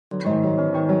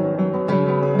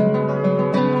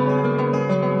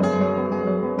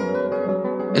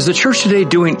Is the church today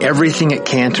doing everything it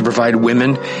can to provide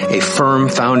women a firm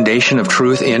foundation of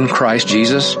truth in Christ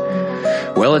Jesus?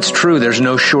 Well, it's true. There's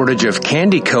no shortage of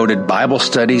candy-coated Bible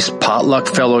studies, potluck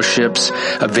fellowships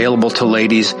available to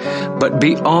ladies. But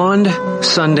beyond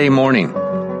Sunday morning,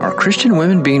 are Christian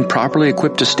women being properly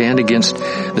equipped to stand against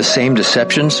the same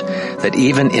deceptions that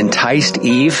even enticed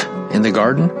Eve in the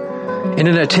garden? In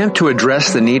an attempt to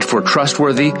address the need for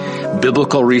trustworthy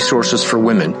biblical resources for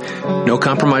women, No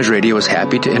Compromise Radio is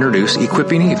happy to introduce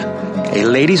Equipping Eve, a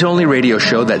ladies-only radio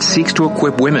show that seeks to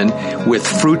equip women with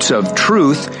fruits of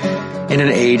truth in an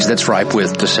age that's ripe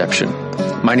with deception.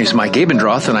 My name is Mike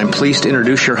Abendroth, and I'm pleased to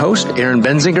introduce your host, Erin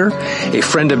Benzinger, a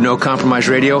friend of No Compromise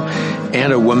Radio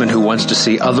and a woman who wants to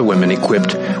see other women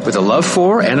equipped with a love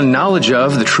for and a knowledge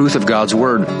of the truth of God's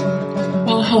Word.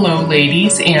 Well, hello,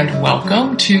 ladies, and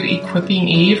welcome to Equipping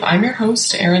Eve. I'm your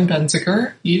host, Erin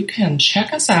Benziger. You can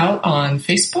check us out on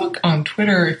Facebook, on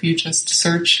Twitter. If you just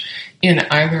search in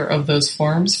either of those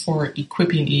forms for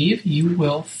Equipping Eve, you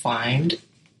will find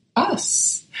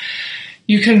us.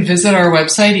 You can visit our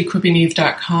website,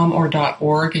 equippingeve.com or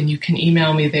 .org, and you can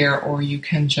email me there, or you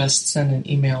can just send an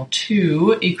email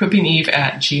to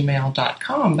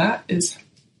equippingeve@gmail.com. That is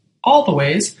all the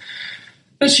ways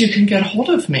that you can get a hold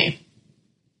of me.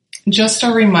 Just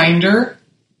a reminder,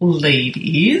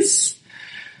 ladies,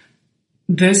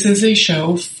 this is a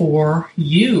show for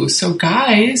you. So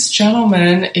guys,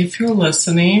 gentlemen, if you're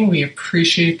listening, we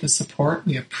appreciate the support.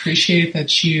 We appreciate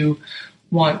that you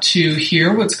want to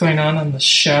hear what's going on the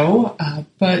show,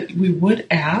 but we would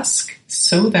ask,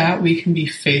 so that we can be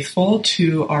faithful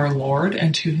to our Lord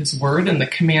and to His Word and the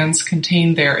commands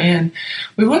contained therein,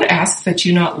 we would ask that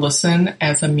you not listen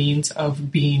as a means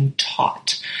of being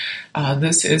taught.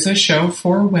 This is a show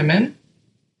for women.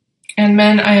 And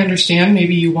men, I understand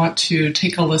maybe you want to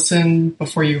take a listen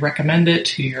before you recommend it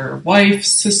to your wife,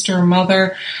 sister,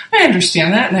 mother. I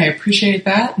understand that, and I appreciate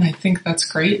that, and I think that's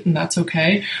great, and that's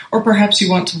okay. Or perhaps you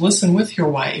want to listen with your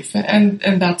wife, and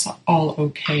that's all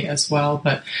okay as well.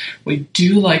 But we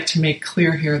do like to make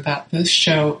clear here that this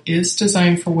show is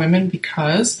designed for women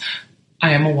because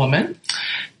I am a woman,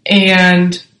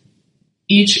 and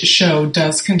each show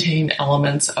does contain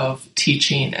elements of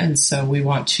teaching, and so we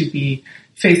want to be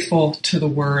faithful to the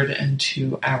Word and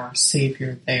to our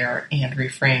Savior there, and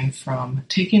refrain from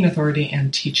taking authority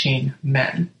and teaching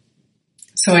men.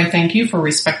 So I thank you for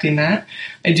respecting that.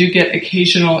 I do get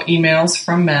occasional emails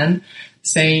from men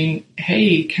saying,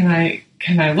 hey, can I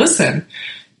listen?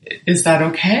 Is that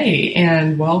okay?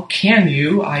 And well, can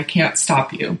you? I can't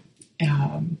stop you.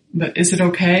 But is it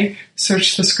okay?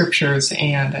 Search the scriptures,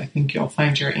 and I think you'll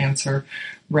find your answer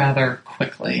rather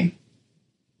quickly.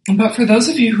 But for those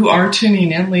of you who are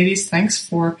tuning in, ladies, thanks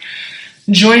for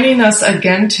joining us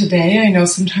again today. I know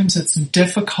sometimes it's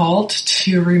difficult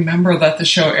to remember that the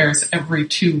show airs every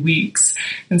 2 weeks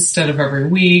instead of every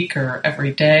week or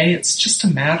every day. It's just a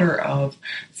matter of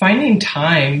finding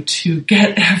time to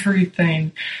get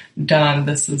everything done.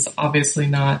 This is obviously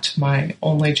not my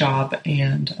only job,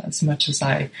 and as much as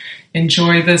I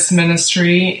enjoy this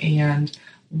ministry and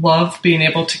love being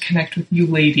able to connect with you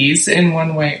ladies in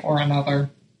one way or another,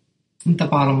 the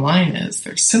bottom line is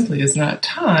there simply is not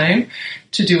time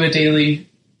to do a daily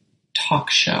talk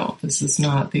show. This is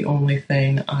not the only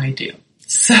thing I do.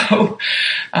 So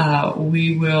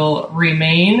we will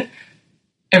remain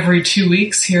every 2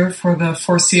 weeks here for the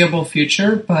foreseeable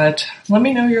future, but let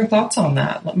me know your thoughts on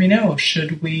that. Let me know,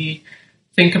 should we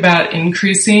think about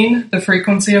increasing the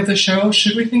frequency of the show?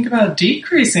 Should we think about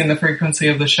decreasing the frequency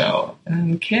of the show?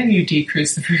 And can you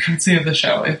decrease the frequency of the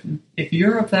show? If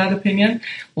you're of that opinion,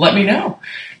 let me know.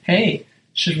 Hey,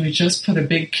 should we just put a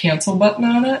big cancel button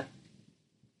on it?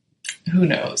 Who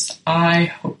knows? I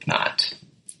hope not.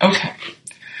 Okay.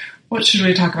 What should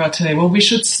we talk about today? Well, we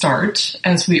should start,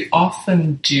 as we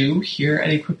often do here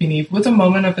at Equipping Eve, with a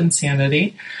moment of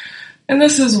insanity. And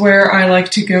this is where I like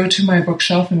to go to my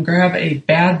bookshelf and grab a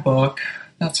bad book.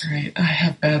 That's right, I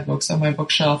have bad books on my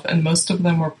bookshelf, and most of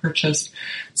them were purchased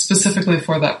specifically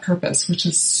for that purpose, which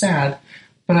is sad,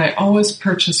 but I always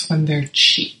purchase when they're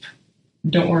cheap.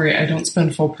 Don't worry, I don't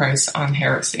spend full price on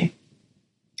heresy.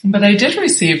 But I did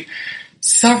receive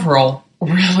several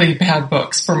really bad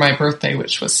books for my birthday,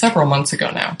 which was several months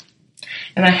ago now.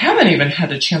 And I haven't even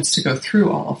had a chance to go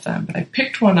through all of them, but I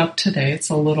picked one up today. It's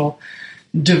a little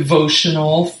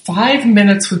devotional, 5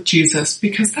 minutes with Jesus,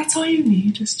 because that's all you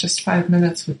need is just 5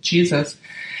 minutes with Jesus.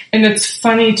 And it's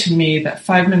funny to me that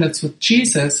 5 minutes with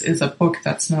Jesus is a book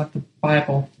that's not the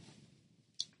Bible.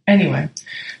 Anyway,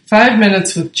 5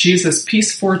 minutes with Jesus,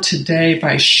 Peace for Today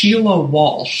by Sheila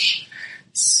Walsh.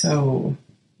 So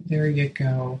there you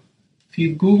go. If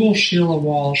you Google Sheila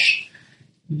Walsh,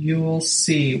 you'll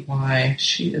see why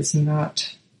she is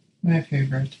not my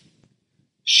favorite.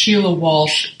 Sheila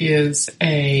Walsh is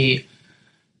a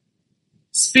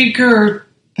speaker,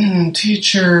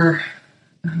 teacher.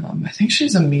 I think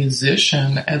she's a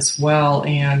musician as well.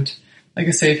 And like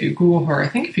I say, if you Google her, I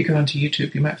think if you go onto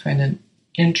YouTube, you might find an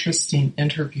interesting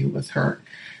interview with her.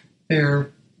 There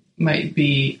might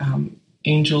be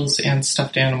angels and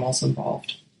stuffed animals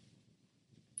involved.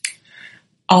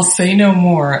 I'll say no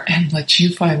more and let you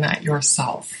find that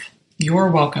yourself. You're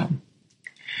welcome.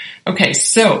 Okay,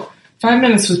 so 5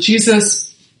 Minutes with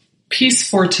Jesus, Peace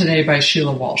for Today by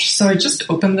Sheila Walsh. So I just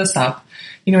opened this up.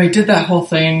 I did that whole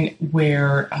thing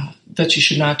where that you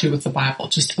should not do with the Bible.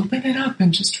 Just open it up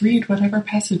and just read whatever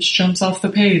passage jumps off the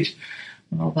page.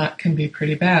 Well, that can be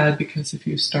pretty bad, because if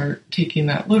you start taking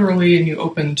that literally and you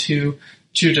open to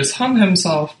Judas hung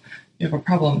himself, you have a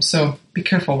problem. So be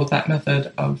careful with that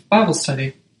method of Bible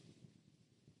study.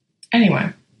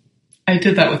 Anyway, I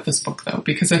did that with this book, though,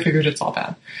 because I figured it's all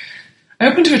bad. I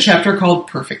opened to a chapter called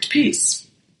Perfect Peace.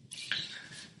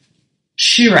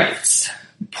 She writes,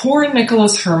 poor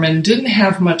Nicholas Herman didn't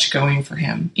have much going for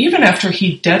him, even after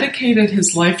he dedicated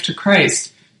his life to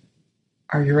Christ.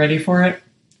 Are you ready for it?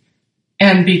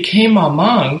 And became a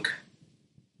monk.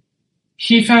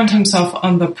 He found himself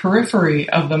on the periphery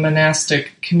of the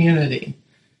monastic community.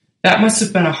 That must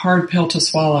have been a hard pill to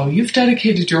swallow. You've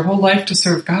dedicated your whole life to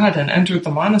serve God and entered the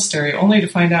monastery only to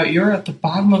find out you're at the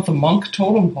bottom of the monk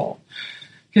totem pole.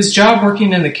 His job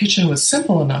working in the kitchen was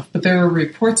simple enough, but there were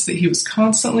reports that he was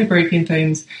constantly breaking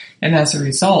things and as a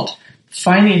result,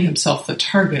 finding himself the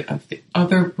target of the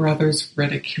other brothers'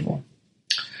 ridicule.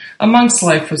 A monk's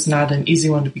life was not an easy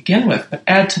one to begin with, but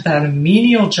add to that a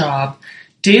menial job,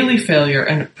 daily failure,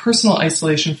 and personal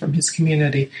isolation from his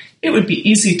community, it would be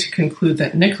easy to conclude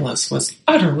that Nicholas was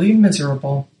utterly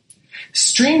miserable.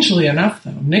 Strangely enough,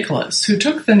 though, Nicholas, who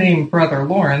took the name Brother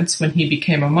Lawrence when he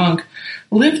became a monk,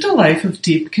 lived a life of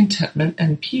deep contentment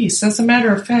and peace. As a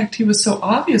matter of fact, he was so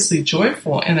obviously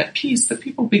joyful and at peace that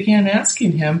people began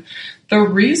asking him the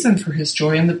reason for his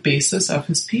joy and the basis of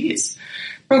his peace.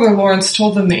 Brother Lawrence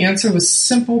told them the answer was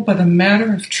simple, but a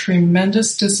matter of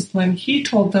tremendous discipline. He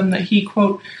told them that he,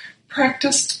 quote,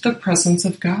 practiced the presence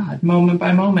of God moment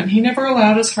by moment. He never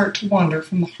allowed his heart to wander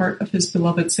from the heart of his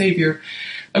beloved Savior.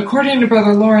 According to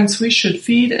Brother Lawrence, we should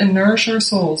feed and nourish our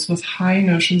souls with high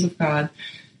notions of God.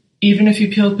 Even if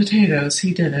you peeled potatoes,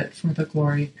 he did it for the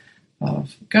glory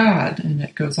of God. And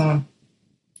it goes on.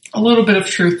 A little bit of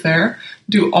truth there.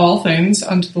 Do all things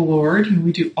unto the Lord, and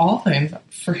we do all things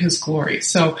for his glory.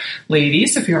 So,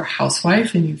 ladies, if you're a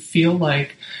housewife and you feel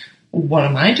like, what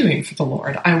am I doing for the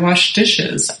Lord? I wash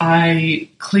dishes. I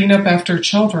clean up after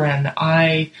children.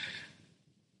 I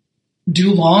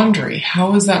do laundry.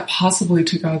 How is that possibly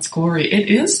to God's glory? It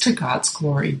is to God's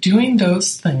glory. Doing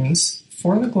those things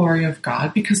for the glory of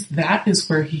God, because that is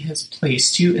where he has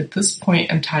placed you at this point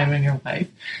in time in your life.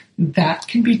 That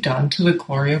can be done to the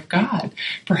glory of God.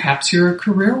 Perhaps you're a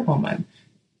career woman.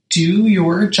 Do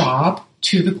your job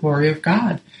to the glory of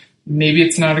God. Maybe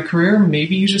it's not a career.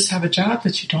 Maybe you just have a job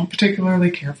that you don't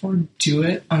particularly care for. Do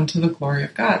it unto the glory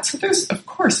of God. So there's, of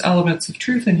course, elements of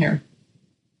truth in here.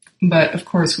 But, of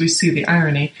course, we see the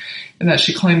irony in that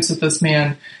she claims that this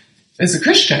man is a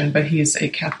Christian, but he's a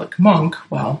Catholic monk.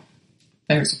 Well,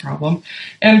 there's a problem.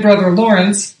 And Brother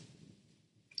Lawrence,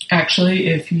 actually,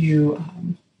 if you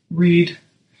read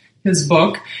his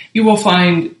book, you will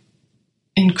find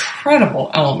incredible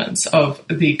elements of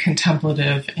the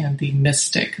contemplative and the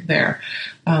mystic there.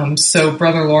 So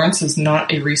Brother Lawrence is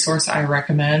not a resource I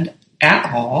recommend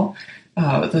at all.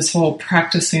 This whole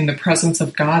practicing the presence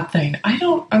of God thing, I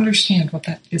don't understand what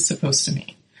that is supposed to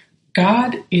mean.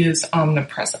 God is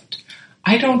omnipresent.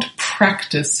 I don't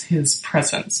practice his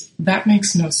presence. That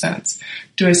makes no sense.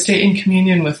 Do I stay in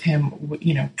communion with him,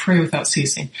 pray without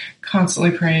ceasing,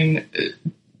 constantly praying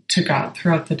to God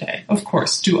throughout the day? Of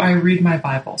course. Do I read my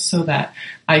Bible so that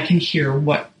I can hear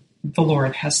what the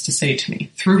Lord has to say to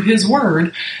me through his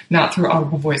word, not through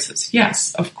audible voices?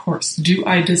 Yes, of course. Do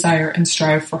I desire and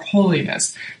strive for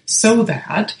holiness so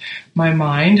that my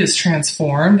mind is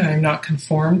transformed and I'm not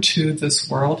conformed to this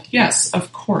world? Yes,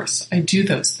 of course. I do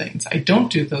those things. I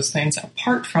don't do those things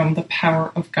apart from the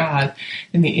power of God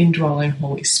and the indwelling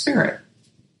Holy Spirit.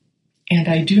 And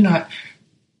I do not,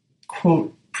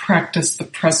 quote, practice the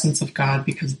presence of God,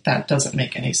 because that doesn't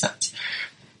make any sense.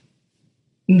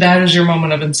 That is your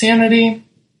moment of insanity.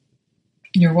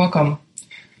 You're welcome.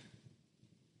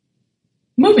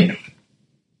 Moving on.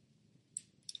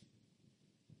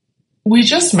 We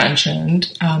just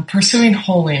mentioned pursuing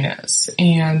holiness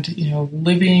and,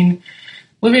 living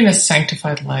living a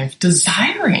sanctified life,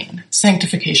 desiring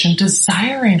sanctification,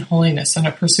 desiring holiness and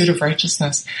a pursuit of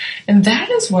righteousness. And that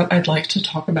is what I'd like to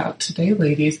talk about today,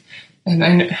 ladies. And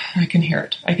I can hear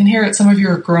it. I can hear it. Some of you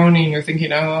are groaning. You're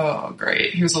thinking, oh,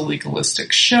 great. Here's a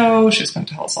legalistic show. She's going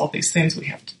to tell us all these things we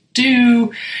have to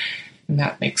do. And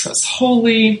that makes us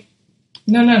holy.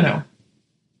 No.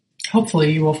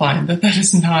 Hopefully you will find that that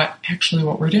is not actually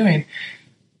what we're doing.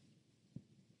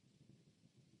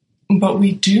 But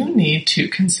we do need to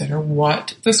consider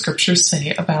what the scriptures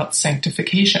say about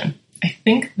sanctification. I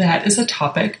think that is a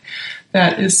topic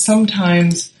that is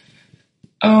sometimes,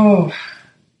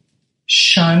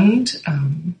 shunned.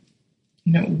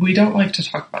 We don't like to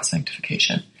talk about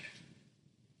sanctification.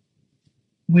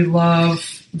 We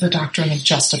love the doctrine of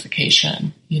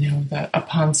justification, that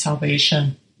upon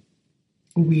salvation,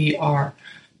 we are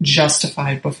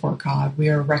justified before God. We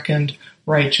are reckoned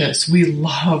righteous. We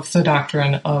love the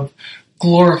doctrine of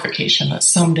glorification, that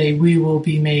someday we will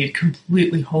be made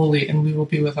completely holy and we will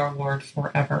be with our Lord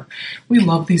forever. We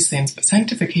love these things, but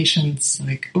sanctification's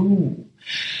like, ooh.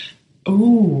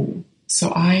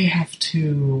 So I have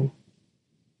to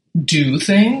do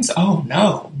things? Oh,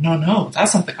 no.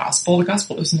 That's not the gospel. The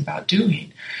gospel isn't about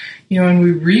doing. And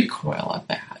we recoil at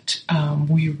that.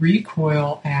 We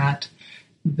recoil at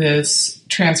this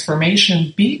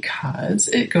transformation because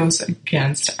it goes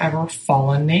against our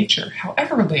fallen nature.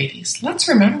 However, ladies, let's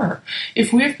remember,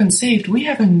 if we have been saved, we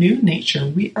have a new nature.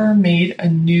 We are made a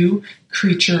new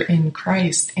creature in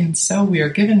Christ. And so we are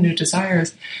given new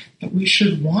desires that we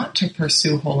should want to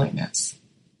pursue holiness.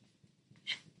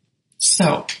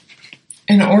 So,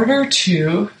 in order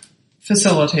to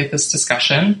facilitate this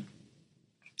discussion,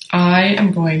 I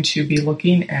am going to be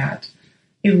looking at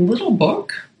a little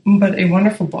book, but a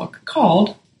wonderful book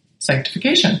called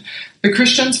Sanctification, The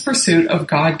Christian's Pursuit of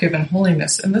God-Given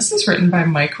Holiness. And this is written by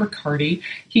Mike Riccardi.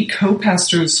 He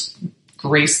co-pastors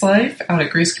Grace Life out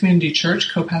at Grace Community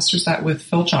Church, co-pastors that with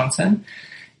Phil Johnson.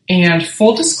 And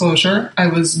full disclosure, I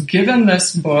was given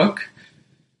this book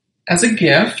as a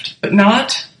gift, but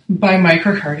not by Mike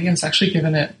Riccardi. I was actually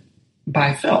given it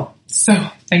by Phil. So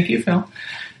thank you, Phil.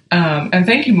 And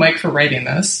thank you, Mike, for writing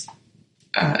this.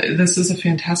 This is a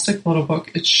fantastic little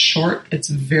book. It's short, it's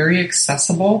very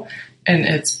accessible, and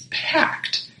it's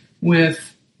packed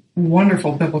with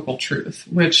wonderful biblical truth,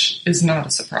 which is not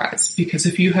a surprise, because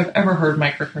if you have ever heard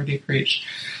Mike Riccardi preach,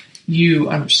 you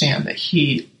understand that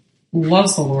he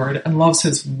loves the Lord and loves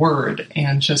his word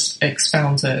and just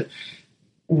expounds it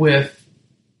with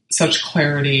such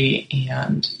clarity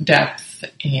and depth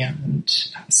and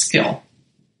skill.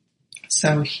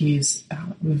 So he's a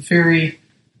very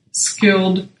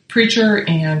skilled preacher,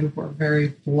 and we're very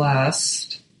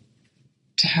blessed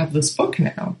to have this book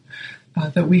now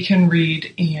that we can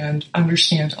read and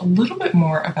understand a little bit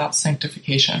more about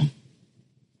sanctification.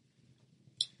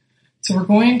 So we're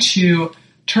going to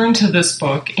turn to this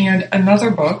book and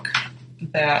another book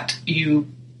that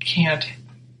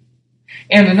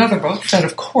another book that,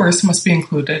 of course, must be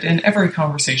included in every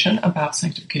conversation about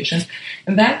sanctification,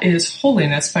 and that is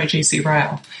Holiness by J.C.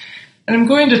 Ryle. And I'm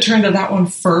going to turn to that one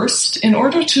first in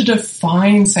order to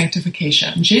define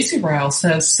sanctification. J.C. Ryle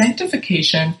says,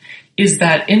 sanctification is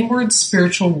that inward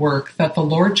spiritual work that the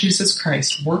Lord Jesus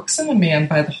Christ works in a man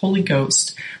by the Holy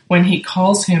Ghost when he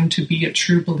calls him to be a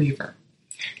true believer.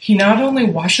 He not only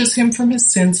washes him from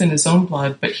his sins in his own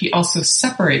blood, but he also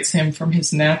separates him from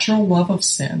his natural love of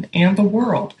sin and the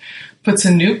world, puts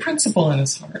a new principle in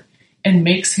his heart, and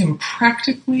makes him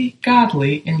practically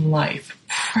godly in life.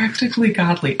 Practically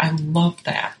godly. I love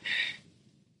that.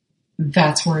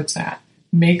 That's where it's at.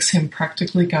 Makes him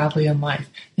practically godly in life.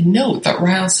 And note that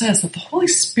Ryle says that the Holy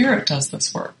Spirit does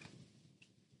this work.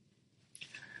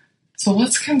 So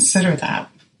let's consider that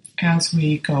as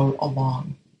we go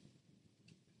along.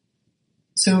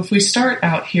 So if we start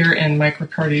out here in Mike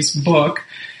Riccardi's book,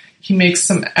 he makes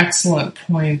some excellent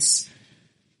points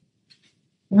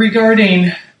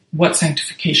regarding what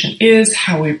sanctification is,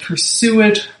 how we pursue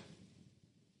it,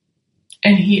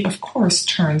 and he, of course,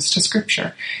 turns to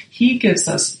Scripture. He gives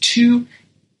us two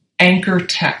anchor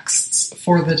texts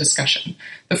for the discussion.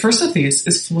 The first of these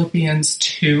is Philippians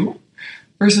 2,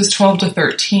 verses 12 to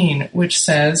 13, which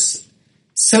says,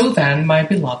 "So then, my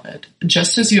beloved,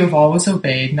 just as you have always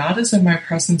obeyed, not as in my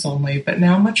presence only, but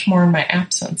now much more in my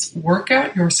absence, work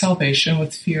out your salvation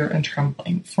with fear and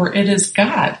trembling, for it is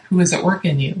God who is at work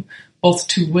in you, both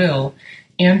to will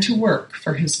and to work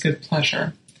for his good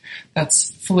pleasure."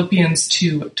 That's Philippians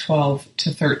 2, 12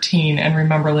 to 13. And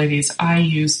remember, ladies, I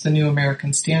use the New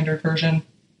American Standard Version.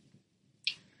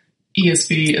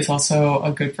 ESV is also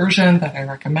a good version that I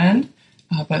recommend,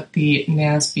 but the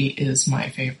NASB is my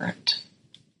favorite.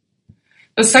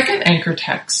 The second anchor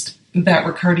text that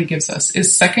Riccardi gives us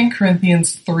is 2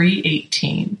 Corinthians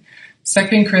 3:18.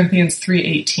 2 Corinthians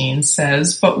 3:18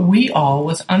 says, "But we all,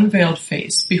 with unveiled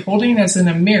face, beholding as in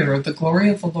a mirror the glory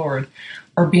of the Lord,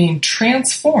 are being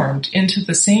transformed into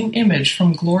the same image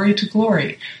from glory to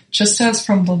glory, just as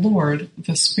from the Lord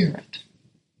the Spirit."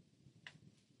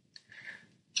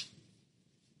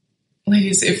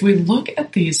 Ladies, if we look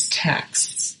at these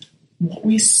texts, what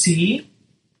we see,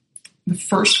 the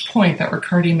first point that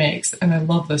Riccardi makes, and I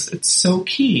love this, it's so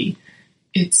key,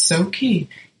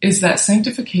 is that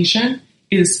sanctification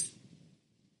is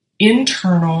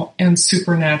internal and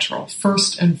supernatural,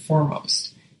 first and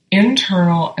foremost.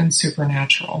 Internal and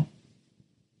supernatural.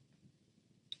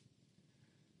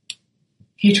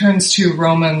 He turns to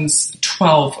Romans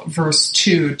 12, verse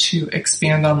 2 to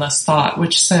expand on this thought,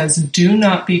 which says, "Do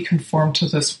not be conformed to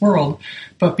this world,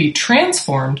 but be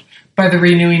transformed by the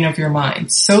renewing of your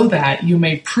mind, so that you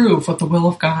may prove what the will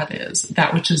of God is,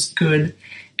 that which is good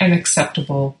and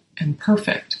acceptable and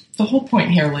perfect." The whole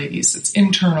point here, ladies, it's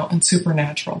internal and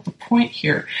supernatural. The point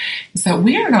here is that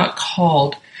we are not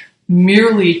called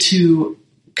merely to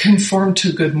conform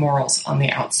to good morals on the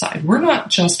outside. We're not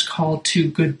just called to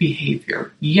good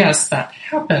behavior. Yes, that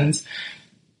happens,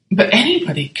 but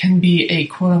anybody can be a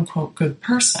quote-unquote good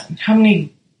person. How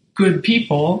many good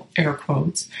people, air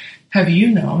quotes, have you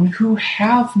known who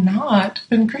have not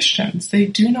been Christians? They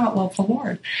do not love the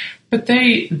Lord, but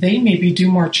they maybe do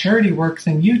more charity work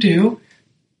than you do.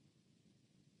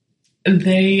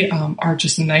 They are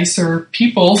just nicer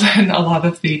people than a lot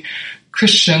of the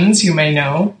Christians you may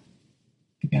know.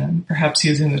 Again, perhaps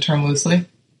using the term loosely.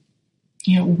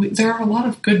 There are a lot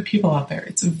of good people out there.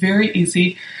 It's very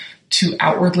easy to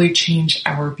outwardly change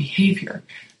our behavior.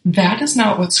 That is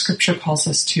not what Scripture calls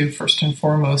us to first and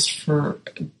foremost for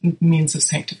means of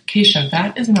sanctification.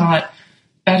 That is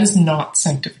not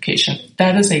sanctification.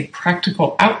 That is a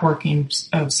practical outworking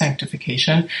of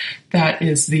sanctification. That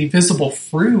is the visible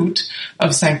fruit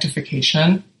of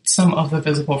sanctification, some of the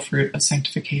visible fruit of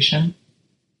sanctification.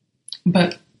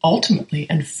 But ultimately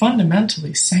and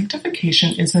fundamentally,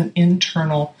 sanctification is an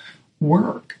internal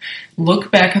work.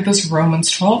 Look back at this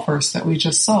Romans 12 verse that we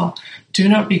just saw. "Do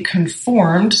not be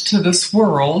conformed to this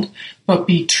world, but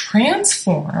be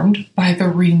transformed by the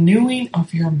renewing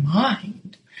of your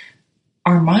mind."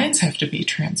 Our minds have to be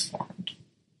transformed.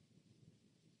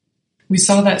 We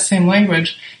saw that same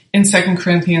language in 2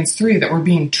 Corinthians 3, that we're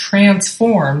being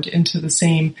transformed into the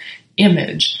same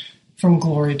image from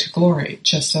glory to glory,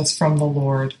 just as from the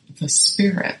Lord the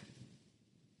Spirit.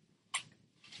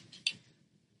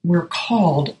 We're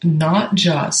called not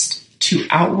just to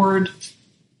outward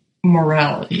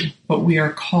morality, but we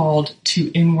are called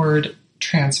to inward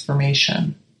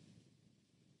transformation.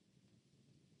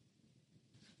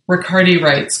 Riccardi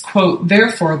writes, quote,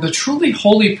 "Therefore, the truly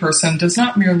holy person does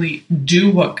not merely do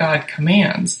what God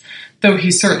commands, though he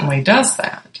certainly does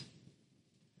that.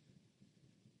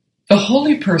 The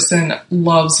holy person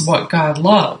loves what God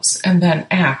loves and then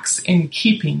acts in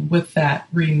keeping with that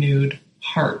renewed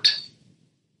heart."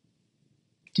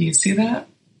 Do you see that?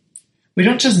 We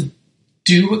don't just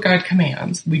do what God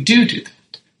commands. We do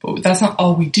that, but that's not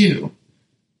all we do.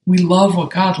 We love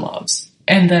what God loves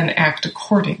and then act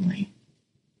accordingly.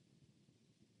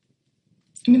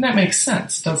 I mean, that makes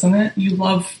sense, doesn't it? You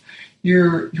love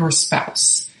your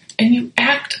spouse and you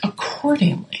act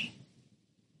accordingly.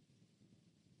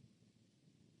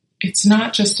 It's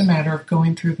not just a matter of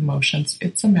going through the motions.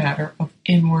 It's a matter of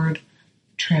inward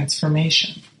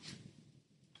transformation.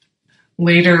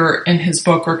 Later in his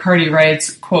book, Riccardi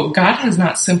writes, quote, "God has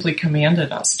not simply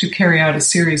commanded us to carry out a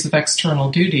series of external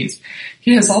duties.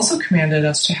 He has also commanded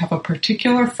us to have a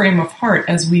particular frame of heart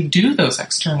as we do those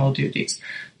external duties.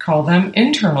 Call them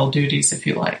internal duties, if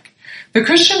you like. The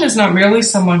Christian is not merely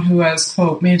someone who has,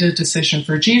 quote, made a decision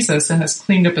for Jesus and has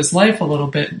cleaned up his life a little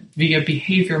bit via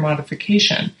behavior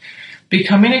modification.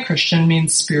 Becoming a Christian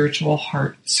means spiritual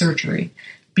heart surgery,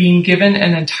 being given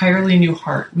an entirely new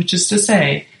heart, which is to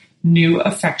say, new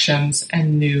affections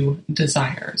and new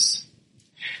desires."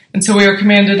 And so we are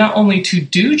commanded not only to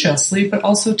do justly, but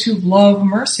also to love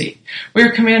mercy. We are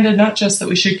commanded not just that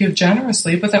we should give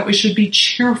generously, but that we should be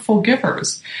cheerful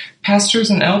givers.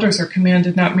 Pastors and elders are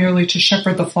commanded not merely to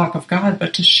shepherd the flock of God,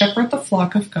 but to shepherd the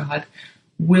flock of God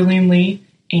willingly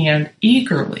and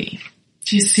eagerly.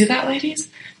 Do you see that, ladies?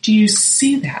 Do you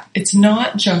see that? It's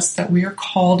not just that we are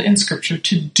called in Scripture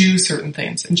to do certain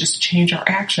things and just change our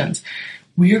actions.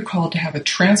 We are called to have a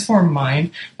transformed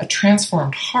mind, a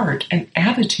transformed heart, and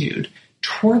attitude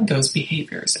toward those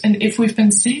behaviors. And if we've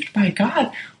been saved by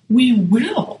God, we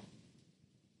will.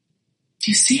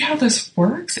 Do you see how this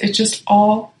works? It just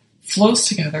all flows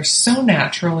together so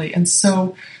naturally and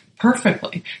so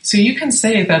perfectly. So you can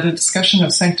say that a discussion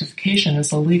of sanctification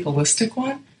is a legalistic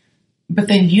one, but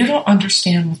then you don't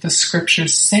understand what the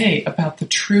scriptures say about the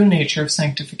true nature of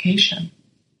sanctification.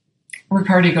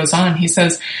 Riccardi goes on, he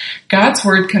says, God's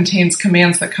word contains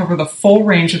commands that cover the full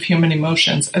range of human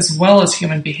emotions as well as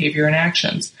human behavior and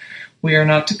actions. We are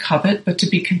not to covet, but to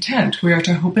be content. We are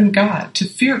to hope in God, to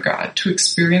fear God, to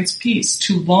experience peace,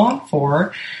 to long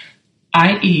for,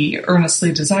 i.e.,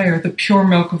 earnestly desire, the pure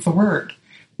milk of the word.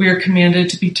 We are commanded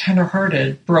to be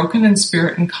tender-hearted, broken in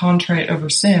spirit and contrite over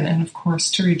sin, and of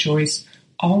course to rejoice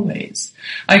always.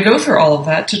 I go through all of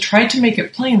that to try to make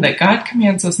it plain that God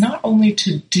commands us not only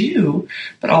to do,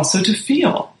 but also to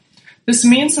feel. This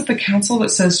means that the counsel that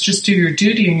says just do your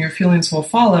duty and your feelings will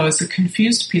follow is a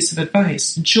confused piece of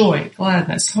advice. Joy,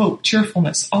 gladness, hope,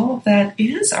 cheerfulness, all of that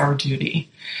is our duty.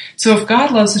 So if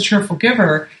God loves a cheerful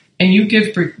giver and you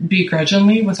give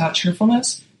begrudgingly without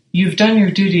cheerfulness, you've done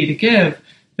your duty to give,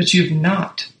 but you've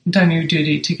not done your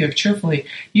duty to give cheerfully.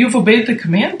 You've obeyed the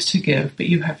command to give, but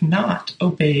you have not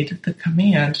obeyed the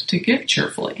command to give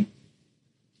cheerfully.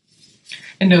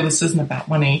 And no, this isn't about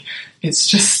money. It's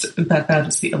just that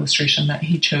is the illustration that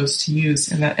he chose to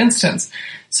use in that instance.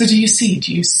 So do you see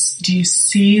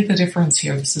the difference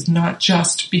here? This is not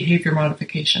just behavior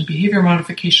modification. Behavior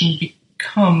modification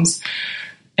becomes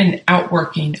an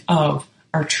outworking of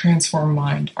our transformed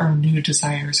mind, our new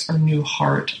desires, our new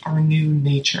heart, our new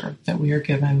nature that we are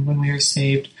given when we are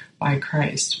saved by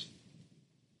Christ.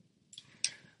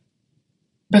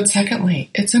 But secondly,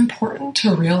 it's important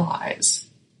to realize,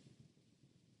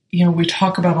 we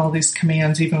talk about all these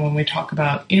commands even when we talk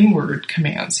about inward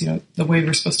commands, the way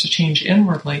we're supposed to change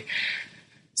inwardly.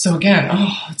 So again,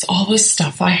 it's all this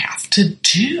stuff I have to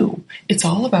do. It's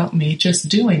all about me just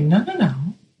doing. No.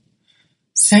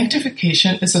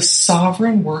 Sanctification is a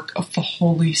sovereign work of the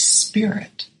Holy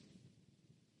Spirit.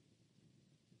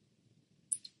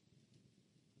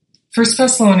 1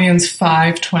 Thessalonians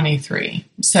 5:23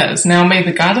 says, Now may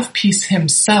the God of peace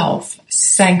himself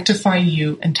sanctify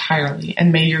you entirely,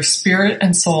 and may your spirit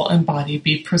and soul and body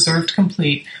be preserved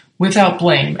complete without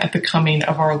blame at the coming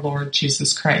of our Lord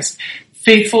Jesus Christ.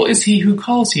 Faithful is he who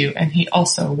calls you, and he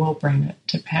also will bring it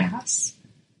to pass.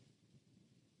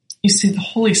 You see, the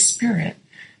Holy Spirit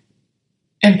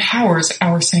empowers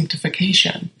our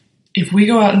sanctification. If we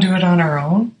go out and do it on our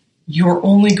own, you're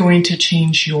only going to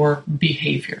change your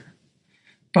behavior.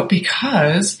 But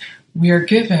because we are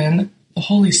given the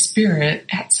Holy Spirit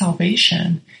at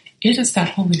salvation, it is that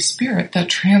Holy Spirit that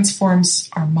transforms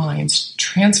our minds,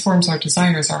 transforms our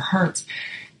desires, our hearts,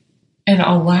 and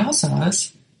allows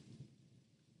us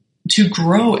to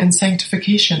grow in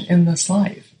sanctification in this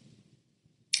life.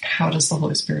 How does the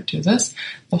Holy Spirit do this?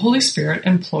 The Holy Spirit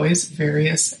employs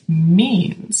various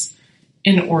means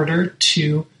in order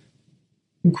to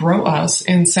grow us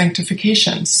in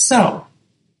sanctification. So,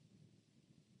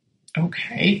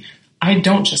 okay, I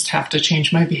don't just have to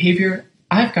change my behavior.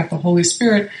 I've got the Holy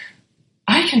Spirit.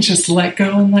 I can just let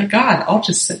go and let God. I'll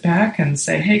just sit back and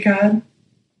say, hey, God,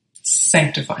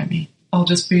 sanctify me. I'll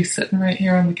just be sitting right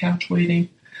here on the couch waiting.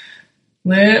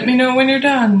 Let me know when you're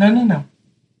done. No.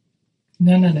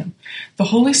 The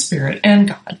Holy Spirit and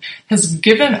God has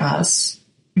given us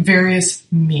various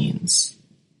means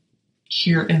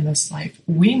here in this life.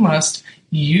 We must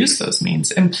use those means,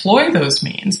 employ those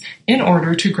means in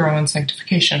order to grow in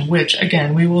sanctification, which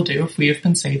again we will do if we have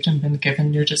been saved and been given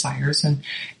new desires and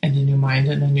a new mind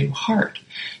and a new heart.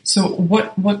 So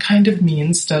what kind of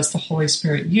means does the Holy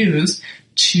Spirit use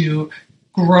to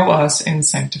grow us in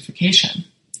sanctification,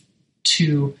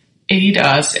 to aid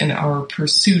us in our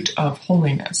pursuit of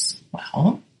holiness?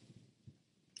 Well,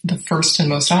 the first and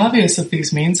most obvious of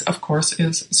these means, of course,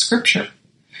 is Scripture,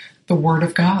 the Word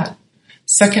of God.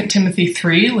 2 Timothy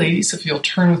 3, ladies, if you'll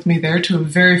turn with me there to a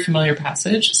very familiar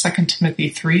passage, 2 Timothy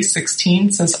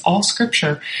 3:16 says, All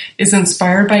Scripture is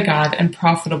inspired by God and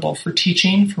profitable for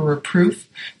teaching, for reproof,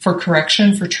 for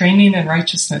correction, for training in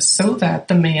righteousness, so that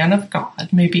the man of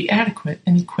God may be adequate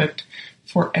and equipped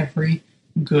for every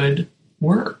good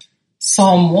work.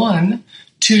 Psalm 1,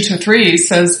 2-3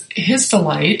 says, His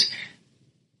delight.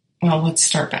 Well, let's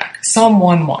start back. Psalm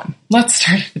 1:1. Let's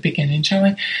start at the beginning, shall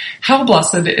we? How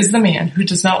blessed is the man who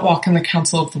does not walk in the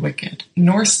counsel of the wicked,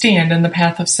 nor stand in the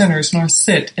path of sinners, nor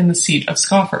sit in the seat of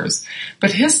scoffers.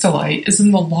 But his delight is in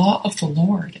the law of the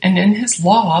Lord, and in his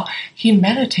law he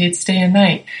meditates day and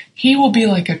night. He will be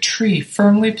like a tree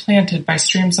firmly planted by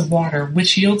streams of water,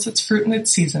 which yields its fruit in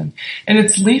its season, and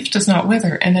its leaf does not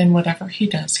wither, and in whatever he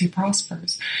does, he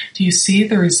prospers. Do you see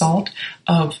the result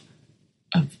of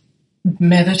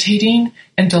meditating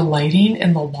and delighting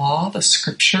in the law, the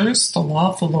scriptures, the law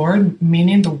of the Lord,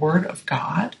 meaning the word of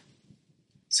God.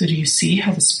 So do you see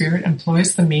how the Spirit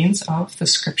employs the means of the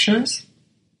scriptures?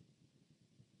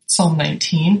 Psalm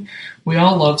 19. We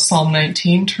all love Psalm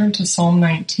 19. Turn to Psalm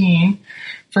 19.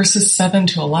 Verses 7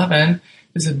 to 11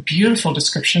 is a beautiful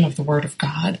description of the word of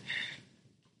God.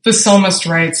 The psalmist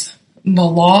writes, "The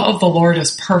law of the Lord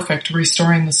is perfect,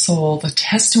 restoring the soul. The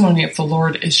testimony of the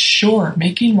Lord is sure,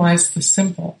 making wise the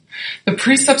simple. The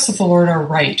precepts of the Lord are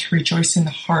right, rejoicing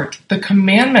the heart. The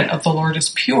commandment of the Lord is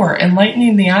pure,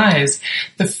 enlightening the eyes.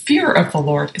 The fear of the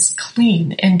Lord is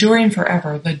clean, enduring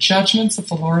forever. The judgments of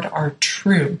the Lord are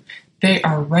true. They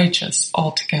are righteous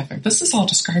altogether." This is all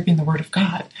describing the word of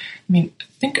God. I mean,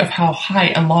 think of how high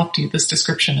and lofty this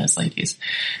description is, ladies.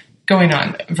 Going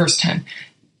on, verse 10.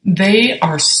 "They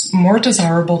are more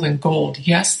desirable than gold,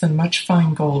 yes, than much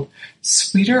fine gold,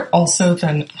 sweeter also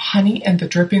than honey and the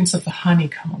drippings of the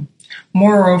honeycomb.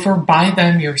 Moreover, by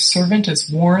them your servant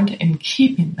is warned, in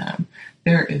keeping them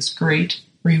there is great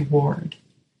reward."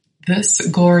 This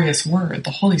glorious word,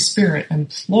 the Holy Spirit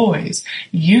employs,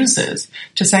 uses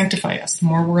to sanctify us. The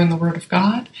more we're in the Word of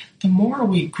God, the more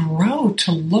we grow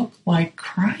to look like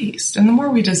Christ, and the more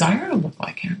we desire to look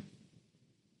like Him.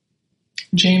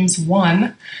 James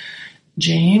 1.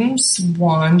 James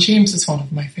is one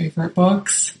of my favorite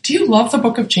books. Do you love the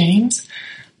book of James?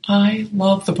 I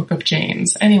love the book of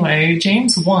James. Anyway,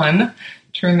 James 1,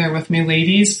 turn there with me,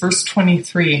 ladies, verse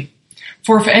 23.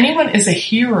 "For if anyone is a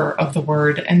hearer of the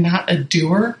word and not a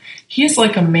doer, he is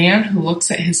like a man who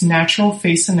looks at his natural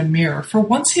face in a mirror. For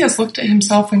once he has looked at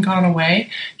himself and gone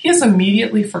away, he has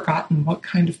immediately forgotten what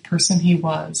kind of person he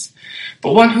was.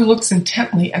 But one who looks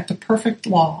intently at the perfect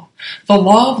law, the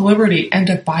law of liberty, and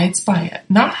abides by it,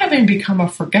 not having become a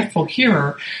forgetful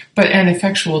hearer, but an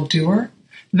effectual doer,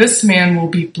 this man will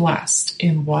be blessed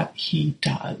in what he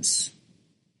does."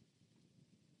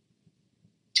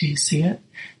 Do you see it?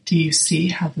 Do you see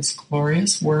how this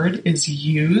glorious word is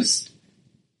used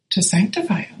to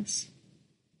sanctify us?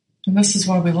 And this is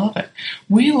why we love it.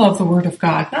 We love the word of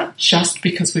God, not just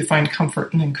because we find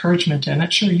comfort and encouragement in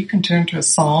it. Sure, you can turn to a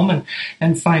psalm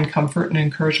and find comfort and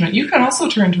encouragement. You can also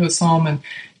turn to a psalm and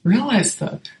realize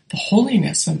the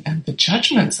holiness and the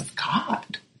judgments of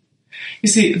God. You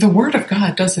see, the word of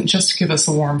God doesn't just give us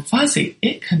a warm fuzzy.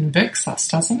 It convicts us,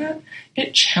 doesn't it?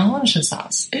 It challenges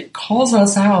us. It calls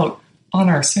us out on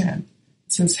our sin.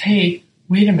 It says, hey,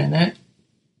 wait a minute.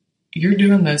 You're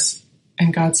doing this.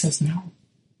 And God says no.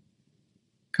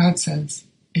 God says,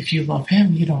 if you love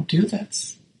Him, you don't do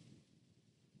this.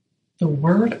 The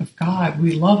word of God,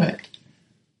 we love it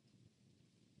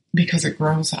because it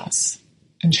grows us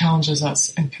and challenges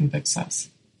us and convicts us.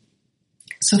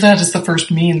 So that is the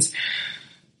first means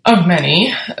of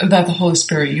many that the Holy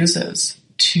Spirit uses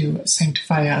to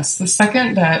sanctify us. The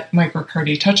second that Mike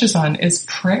Riccardi touches on is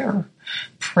prayer.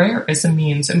 Prayer is a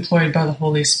means employed by the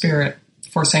Holy Spirit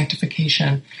for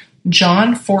sanctification.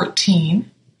 John 14,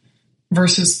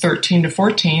 verses 13 to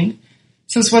 14,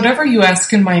 says, "Whatever you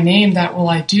ask in my name, that will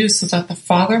I do, so that the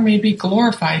Father may be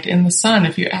glorified in the Son.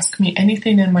 If you ask me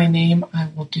anything in my name, I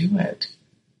will do it."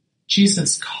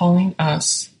 Jesus calling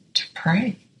us to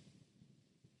pray.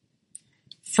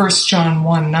 1 John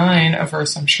 1:9, a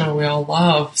verse I'm sure we all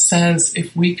love, says,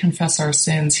 "If we confess our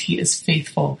sins, He is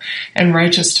faithful and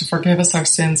righteous to forgive us our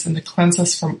sins and to cleanse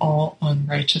us from all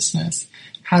unrighteousness."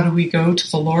 How do we go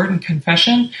to the Lord in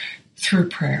confession? Through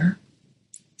prayer.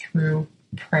 Through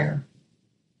prayer.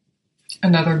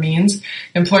 Another means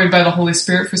employed by the Holy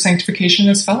Spirit for sanctification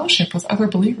is fellowship with other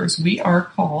believers. We are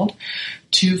called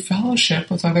to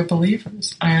fellowship with other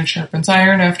believers. Iron sharpens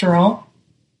iron, after all.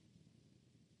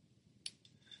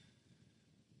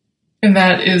 And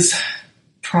that is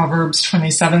Proverbs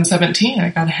 27:17. I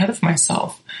got ahead of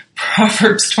myself.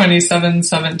 Proverbs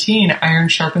 27:17. Iron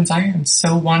sharpens iron,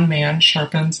 so one man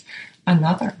sharpens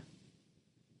another.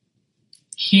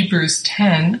 Hebrews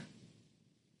 10.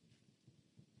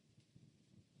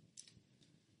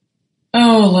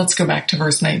 Let's go back to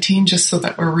verse 19 just so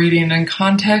that we're reading in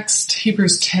context.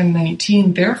 Hebrews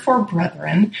 10:19. "Therefore,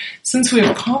 brethren, since we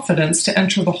have confidence to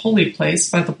enter the holy place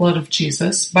by the blood of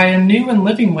Jesus, by a new and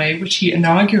living way which He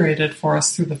inaugurated for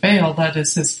us through the veil, that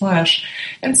is His flesh,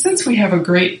 and since we have a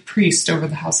great priest over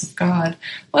the house of God,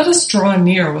 let us draw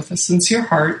near with a sincere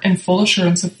heart and full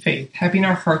assurance of faith, having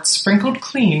our hearts sprinkled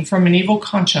clean from an evil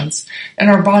conscience and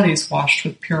our bodies washed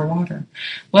with pure water.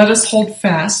 Let us hold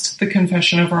fast the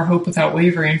confession of our hope without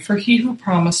wavering, for He who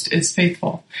promised is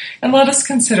faithful. And let us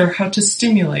consider how to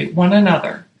stimulate one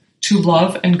another to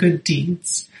love and good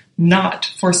deeds, not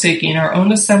forsaking our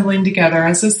own assembling together,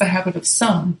 as is the habit of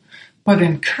some, but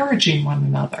encouraging one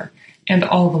another, and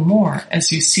all the more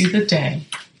as you see the day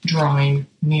drawing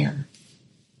near.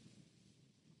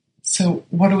 So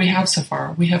what do we have so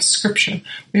far? We have scripture,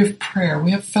 we have prayer,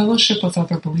 we have fellowship with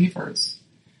other believers.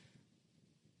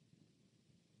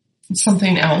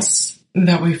 Something else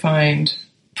that we find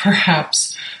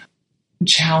perhaps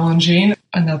challenging,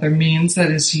 another means that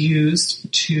is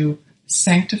used to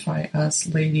sanctify us,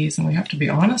 ladies, and we have to be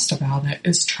honest about it,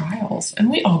 is trials. And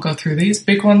we all go through these,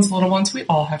 big ones, little ones, we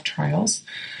all have trials.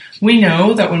 We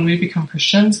know that when we become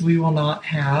Christians, we will not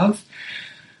have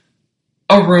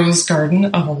a rose garden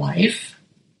of a life.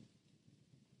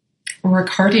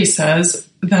 Riccardi says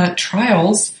that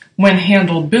trials, when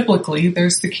handled biblically,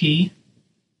 there's the key.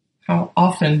 How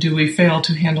often do we fail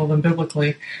to handle them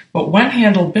biblically? But when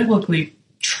handled biblically,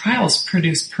 trials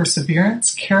produce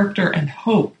perseverance, character, and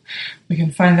hope. We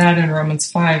can find that in Romans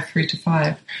 5,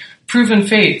 3-5. Proven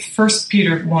faith, 1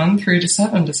 Peter 1,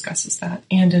 3-7 discusses that.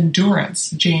 And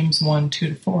endurance, James 1,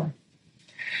 2-4.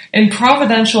 In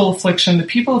providential affliction, the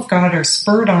people of God are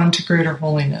spurred on to greater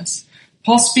holiness.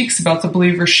 Paul speaks about the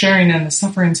believer sharing in the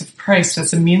sufferings of Christ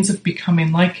as a means of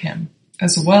becoming like him,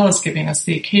 as well as giving us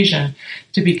the occasion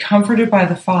to be comforted by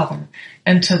the Father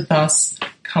and to thus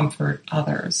comfort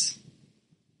others.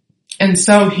 And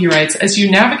so, he writes, as you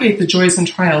navigate the joys and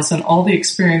trials and all the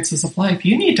experiences of life,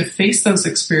 you need to face those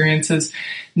experiences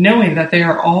knowing that they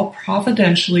are all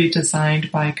providentially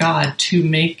designed by God to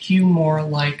make you more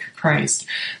like Christ.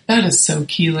 That is so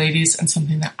key, ladies, and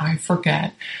something that I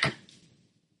forget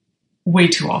way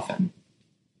too often.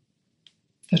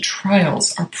 The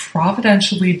trials are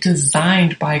providentially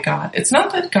designed by God. It's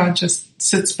not that God just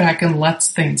sits back and lets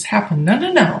things happen.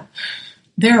 No.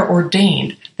 They're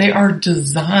ordained. They are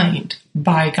designed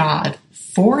by God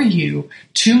for you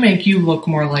to make you look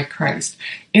more like Christ.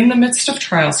 In the midst of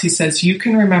trials, he says, you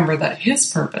can remember that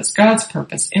his purpose, God's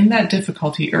purpose, in that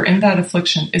difficulty or in that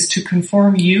affliction is to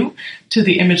conform you to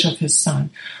the image of his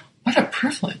Son. What a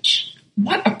privilege.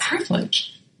 What a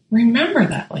privilege. Remember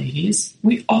that, ladies.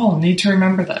 We all need to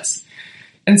remember this.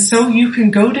 And so you can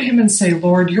go to him and say,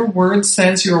 Lord, your word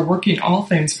says you are working all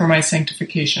things for my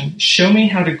sanctification. Show me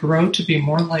how to grow to be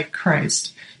more like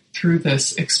Christ through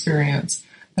this experience.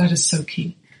 That is so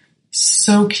key.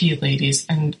 So key, ladies.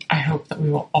 And I hope that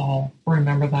we will all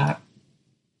remember that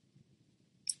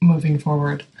moving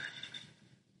forward.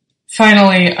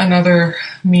 Finally, another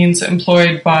means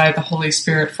employed by the Holy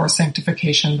Spirit for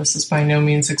sanctification, this is by no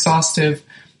means exhaustive,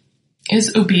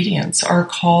 is obedience, our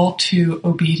call to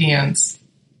obedience.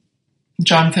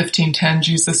 John 15:10,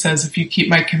 Jesus says, if you keep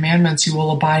my commandments, you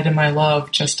will abide in my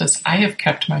love, just as I have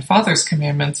kept my Father's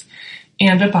commandments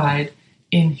and abide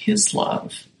in his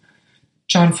love.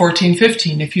 John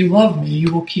 14:15, if you love me,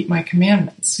 you will keep my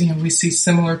commandments. We see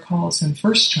similar calls in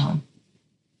 1 John.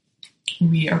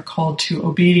 We are called to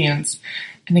obedience.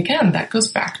 And again, that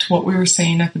goes back to what we were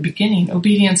saying at the beginning.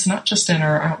 Obedience not just in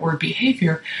our outward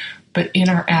behavior, but in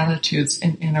our attitudes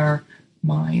and in our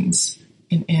minds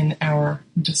and in our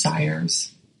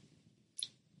desires.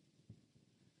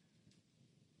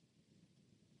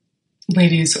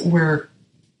 Ladies, we're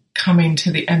coming to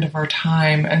the end of our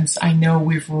time, and I know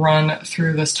we've run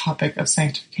through this topic of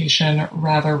sanctification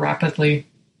rather rapidly.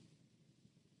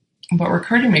 But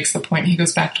Riccardi makes the point, he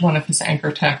goes back to one of his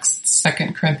anchor texts,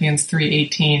 2 Corinthians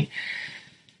 3:18,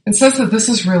 and says that this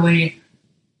is really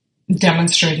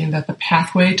demonstrating that the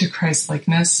pathway to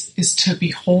Christ-likeness is to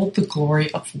behold the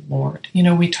glory of the Lord.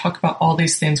 We talk about all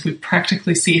these things. We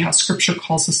practically see how Scripture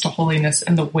calls us to holiness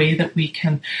and the way that we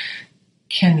can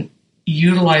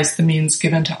utilize the means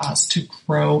given to us to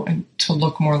grow and to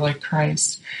look more like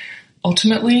Christ.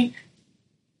 Ultimately,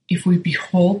 if we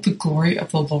behold the glory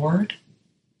of the Lord,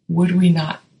 would we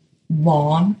not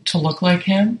long to look like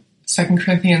him? 2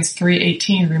 Corinthians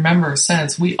 3:18, remember,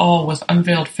 says, we all with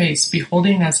unveiled face,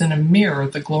 beholding as in a mirror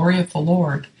the glory of the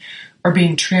Lord, are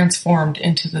being transformed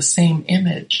into the same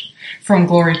image from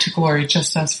glory to glory,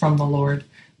 just as from the Lord,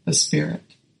 the Spirit.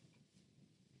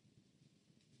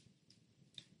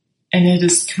 And it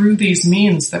is through these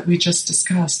means that we just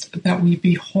discussed that we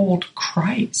behold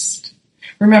Christ.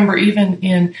 Remember, even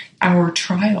in our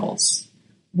trials,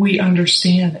 we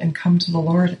understand and come to the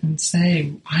Lord and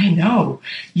say, I know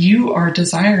you are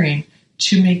desiring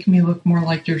to make me look more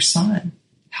like your Son.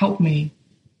 Help me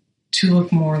to look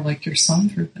more like your Son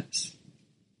through this.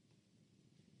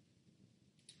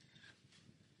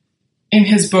 In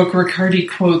his book, Riccardi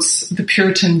quotes the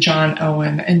Puritan John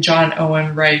Owen, and John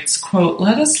Owen writes, quote,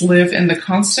 "Let us live in the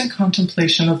constant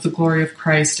contemplation of the glory of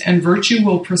Christ, and virtue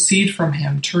will proceed from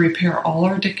him to repair all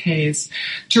our decays,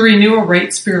 to renew a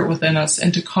right spirit within us,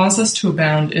 and to cause us to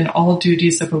abound in all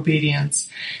duties of obedience.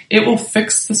 It will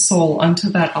fix the soul unto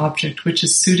that object which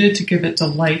is suited to give it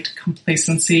delight,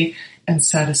 complacency, and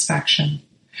satisfaction.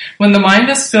 When the mind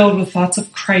is filled with thoughts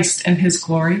of Christ and his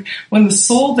glory, when the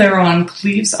soul thereon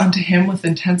cleaves unto him with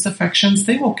intense affections,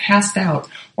 they will cast out,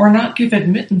 or not give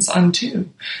admittance unto,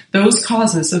 those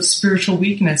causes of spiritual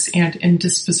weakness and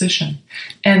indisposition.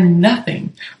 And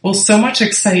nothing will so much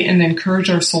excite and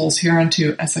encourage our souls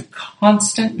hereunto as a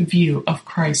constant view of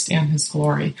Christ and his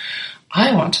glory."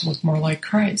 I want to look more like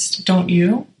Christ, don't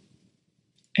you?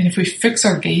 And if we fix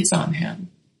our gaze on him,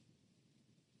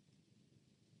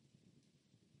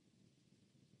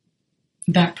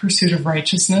 that pursuit of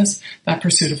righteousness, that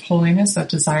pursuit of holiness, that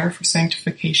desire for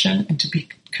sanctification and to be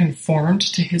conformed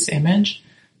to his image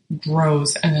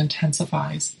grows and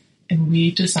intensifies. And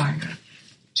we desire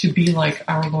to be like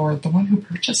our Lord, the one who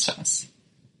purchased us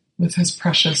with his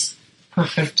precious,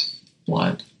 perfect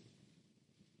blood.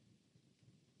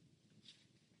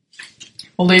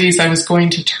 Well, ladies, I was going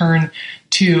to turn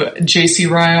to J.C.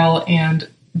 Ryle and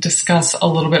discuss a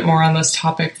little bit more on this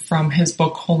topic from his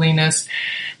book, Holiness.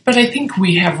 But I think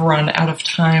we have run out of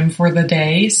time for the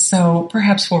day, so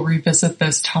perhaps we'll revisit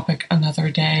this topic another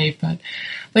day. But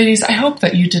ladies, I hope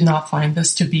that you did not find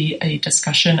this to be a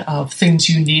discussion of things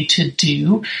you need to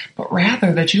do, but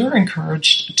rather that you are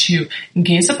encouraged to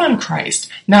gaze upon Christ,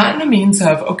 not in a means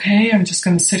of, okay, I'm just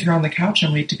going to sit here on the couch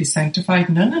and wait to be sanctified.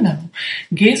 No.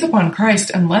 Gaze upon Christ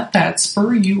and let that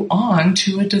spur you on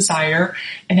to a desire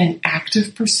and an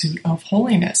active pursuit of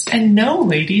holiness. And know,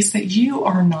 ladies, that you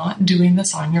are not doing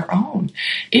this on your own.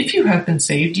 If you have been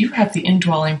saved, you have the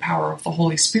indwelling power of the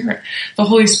Holy Spirit. The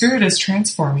Holy Spirit is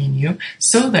transforming you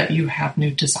so that you have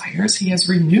new desires. He has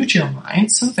renewed your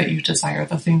mind so that you desire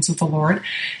the things of the Lord.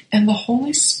 And the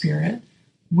Holy Spirit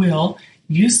will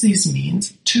use these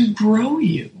means to grow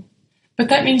you. But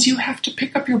that means you have to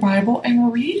pick up your Bible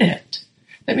and read it.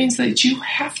 That means that you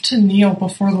have to kneel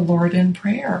before the Lord in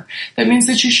prayer. That means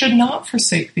that you should not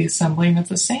forsake the assembling of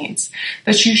the saints.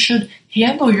 That you should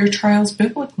handle your trials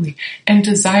biblically and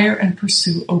desire and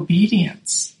pursue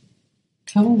obedience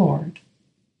to the Lord.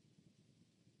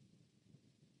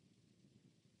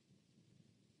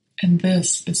 And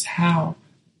this is how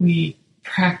we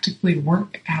practically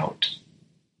work out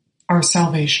our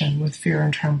salvation with fear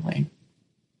and trembling.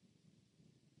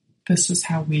 This is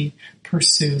how we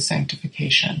pursue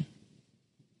sanctification.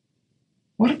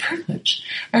 What a privilege.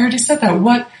 I already said that.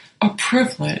 What a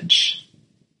privilege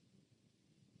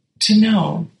to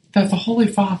know that the Holy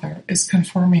Father is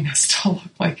conforming us to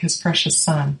look like his precious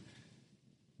Son.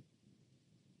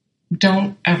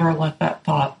 Don't ever let that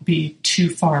thought be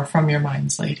too far from your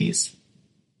minds, ladies.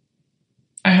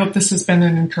 I hope this has been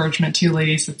an encouragement to you,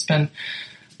 ladies. It's been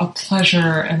a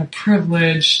pleasure and a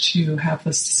privilege to have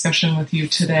this discussion with you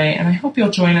today. And I hope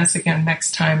you'll join us again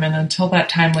next time. And until that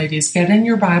time, ladies, get in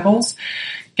your Bibles,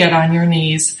 get on your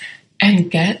knees,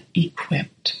 and get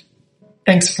equipped.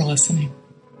 Thanks for listening.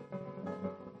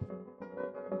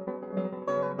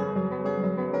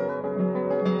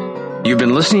 You've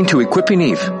been listening to Equipping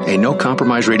Eve, a No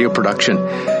Compromise radio production.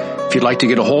 If you'd like to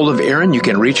get a hold of Erin, you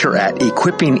can reach her at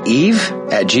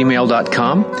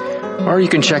equippingeve@gmail.com. Or you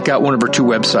can check out one of her two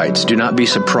websites,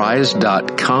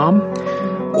 donotbesurprised.com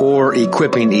or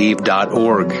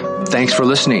equippingeve.org. Thanks for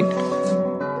listening.